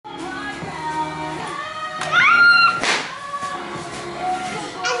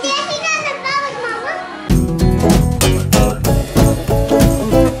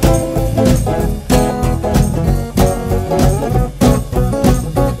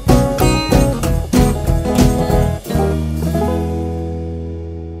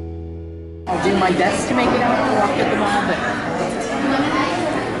my best to make it out to walk at the mall, but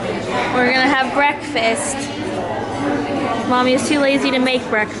we're gonna have breakfast. Mommy is too lazy to make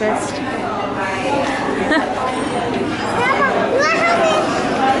breakfast.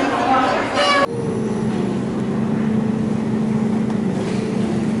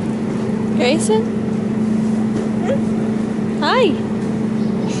 Grayson? Hi.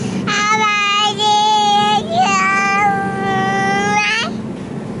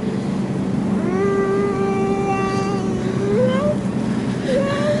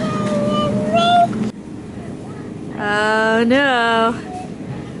 Oh no.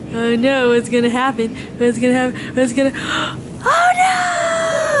 Oh no, what's gonna happen? What's gonna happen? What's gonna... Oh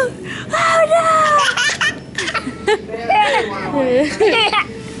no! Oh no!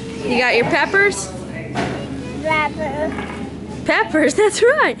 You got your peppers? Peppers, that's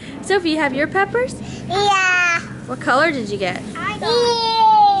right. Sophie, you have your peppers? Yeah. What color did you get? I got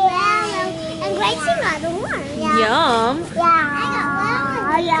yellow. And Grayson got the one. Yeah. Yum. Yeah.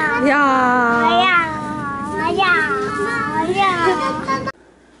 I got Yeah. yeah.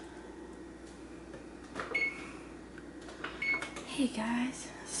 Hey guys,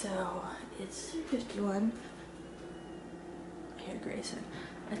 so it's 51. Here, Grayson.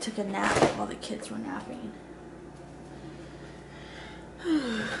 I took a nap while the kids were napping.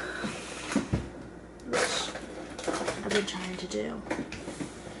 Which I've been trying to do.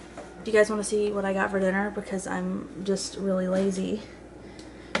 Do you guys want to see what I got for dinner? Because I'm just really lazy.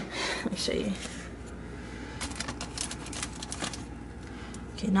 Let me show you.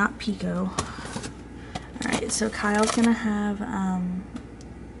 Okay, not pico. Alright, so Kyle's gonna have, I'm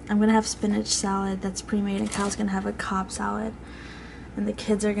gonna have spinach salad that's pre-made, and Kyle's gonna have a Cobb salad. And the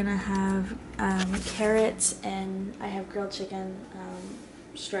kids are gonna have carrots, and I have grilled chicken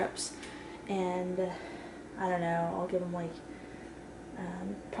strips, and I don't know, I'll give them like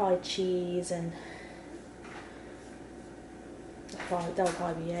probably cheese, and that'll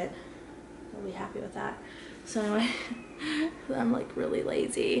probably be it. I'll be happy with that. So anyway, I'm like really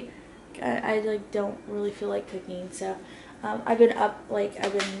lazy. I like don't really feel like cooking, so I've been up, like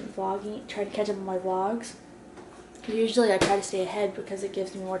I've been vlogging, trying to catch up on my vlogs. Usually I try to stay ahead because it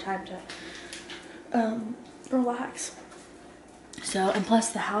gives me more time to relax. So, and plus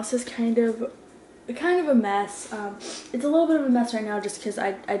the house is kind of a mess. It's a little bit of a mess right now just because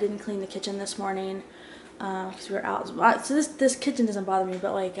I didn't clean the kitchen this morning because we were out. So this kitchen doesn't bother me,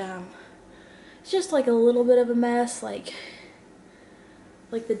 but like it's just like a little bit of a mess, like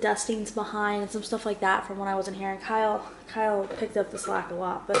the dusting's behind and some stuff like that from when I wasn't here. And Kyle picked up the slack a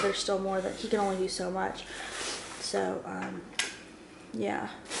lot, but there's still more that he can only do so much. So, yeah.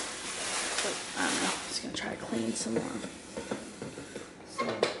 But, I don't know. I'm just going to try to clean some more. So,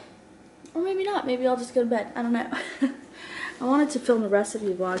 or maybe not. Maybe I'll just go to bed. I don't know. I wanted to film the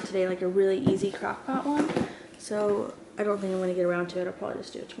recipe vlog today, like a really easy crock pot one. So, I don't think I'm going to get around to it. I'll probably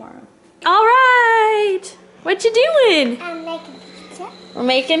just do it tomorrow. All right. What you doing? I'm making pizza. We're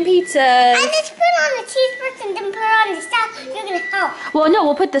making pizza. I just put on the cheese first and then put on the sauce. You're going to help. Well, no,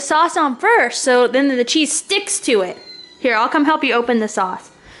 we'll put the sauce on first, so then the cheese sticks to it. Here, I'll come help you open the sauce.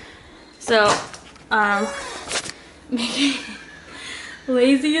 So,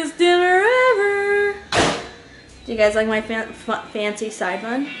 laziest dinner ever. Do you guys like my fancy side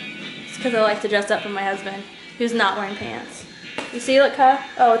bun? It's because I like to dress up for my husband, who's not wearing pants. You see, look, huh?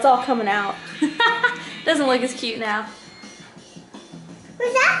 Oh, it's all coming out. Doesn't look as cute now.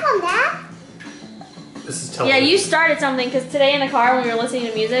 Where's that from, Dad? This is television. Yeah, you started something because today in the car when we were listening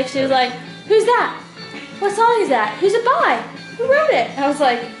to music, she was like, "Who's that? What song is that? Who's it by? Who wrote it?" And I was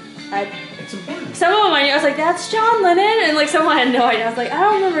like, It's important. some of them I knew. I was like, "That's John Lennon," and like someone had no idea. I was like, "I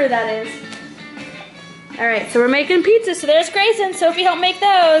don't remember who that is." All right, so we're making pizza. So there's Grayson. Sophie helped make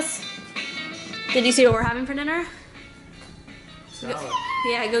those. Did you see what we're having for dinner? Salad.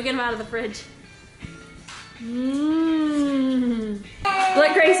 Yeah, go get them out of the fridge. Mmm.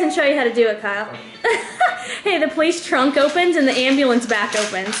 Let Grayson show you how to do it, Kyle. Hey, the police trunk opens and the ambulance back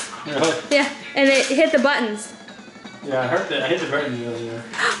opens. Really? Yeah, and it hit the buttons. Yeah, I heard that. I hit the button the other day.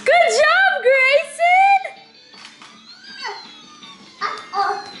 Good job, Grayson!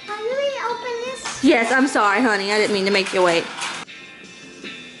 Can you really open this? Yes, I'm sorry, honey. I didn't mean to make you wait.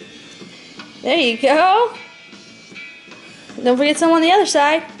 There you go. Don't forget some on the other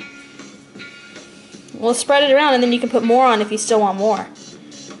side. We'll spread it around and then you can put more on if you still want more.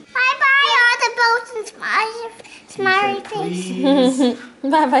 Bye-bye, all the boats and smiley face.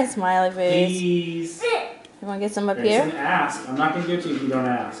 Bye-bye, smiley face. Please. You want to get some up Grayson, here? ask. I'm not going to give it to you if you don't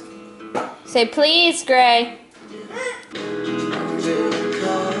ask. Say please, Gray.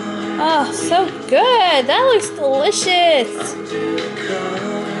 Oh, so good. That looks delicious.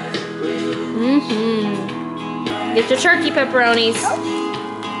 Get your turkey pepperonis.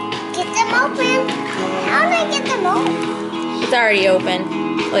 Get them open. How do I get them open? It's already open.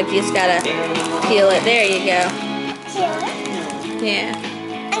 Like, you just gotta peel it. There you go. Here. Yeah.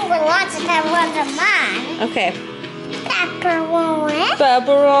 I'm going to watch the pepperonis of mine. Okay. Pepperoni.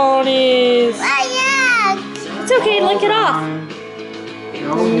 Pepperonis. Oh, yeah. It's okay, lick it off.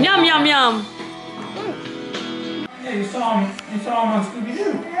 Yum, yum, yum. Yeah, you saw him on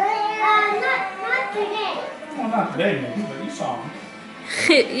Scooby-Doo. Not today. Well, not today, maybe, but you saw him.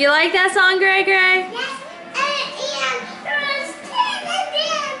 You like that song, Gray Gray? Yes.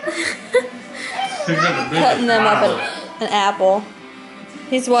 And Cutting them up an apple.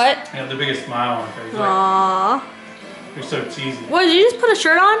 He's what? They have the biggest smile on their face. Aww. They're so cheesy. What, did you just put a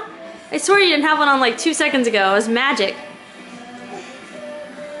shirt on? I swear you didn't have one on like 2 seconds ago. It was magic.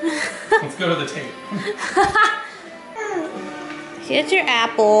 Let's go to the tape. Here's your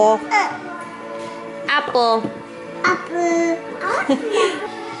apple. Apple.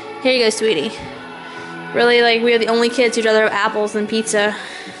 Here you go, sweetie. Really, like, we are the only kids who'd rather have apples than pizza.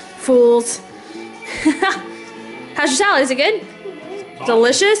 Fools. How's your salad? Is it good?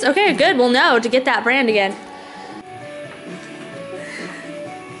 Delicious? Okay, good. We'll know to get that brand again.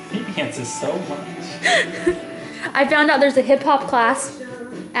 He dances so much. I found out there's a hip hop class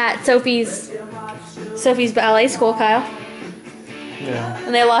at Sophie's ballet school, Kyle. Yeah.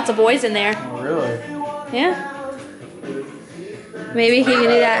 And they have lots of boys in there. Oh, really? Yeah. Maybe he can do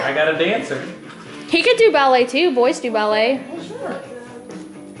that. I got a dancer. He could do ballet too. Boys do ballet. Oh, sure.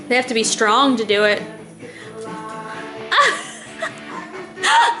 They have to be strong to do it.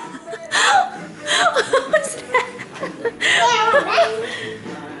 What was that?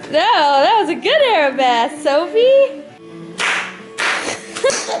 No, that was a good arabesque, Sophie.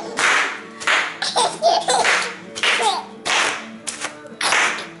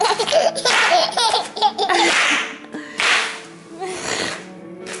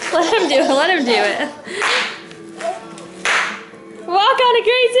 Let him do it. Let him do it. Walk on it,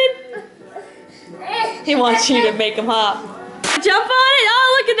 Grayson. He wants you to make him hop. Jump on it.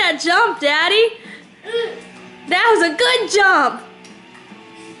 Oh, look at that jump, Daddy. That was a good jump.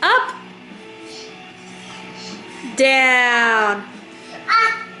 Up. Down.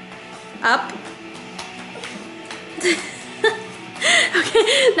 Up.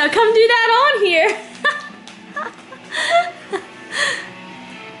 Okay, now come do that on here.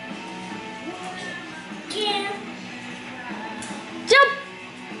 Jump.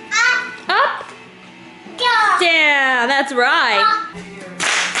 Up. Down. That's right.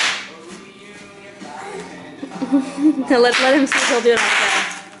 let him see if he'll do it on his own.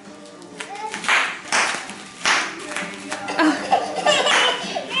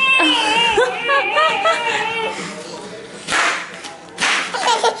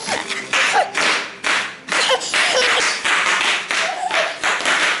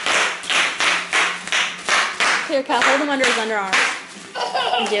 Here, Kyle, hold him under his underarm.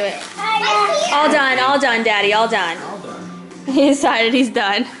 And do it. All done, Daddy, all done. All done. He decided he's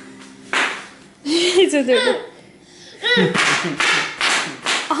done.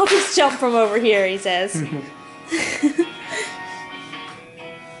 I'll just jump from over here, he says.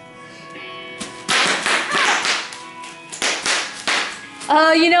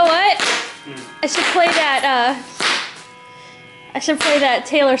 You know what? I should play that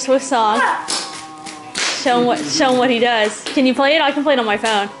Taylor Swift song. Show him what he does. Can you play it? I can play it on my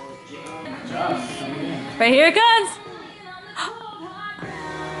phone. Right here it comes.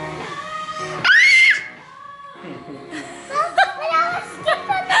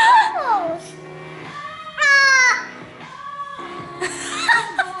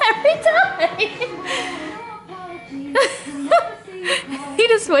 Every time. He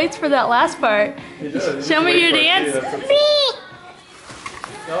just waits for that last part. He does. Show me your dance.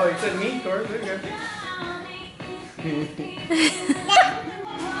 Oh, he said me, Cor. There you go.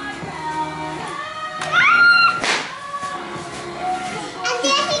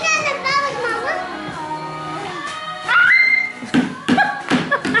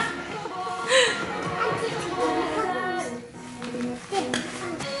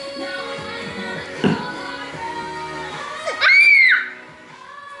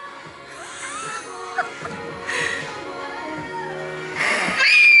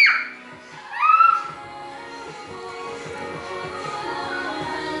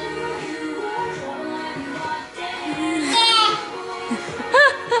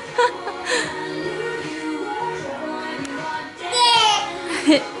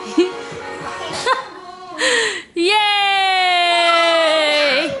 Yay!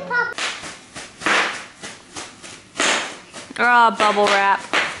 Oh, bubble wrap.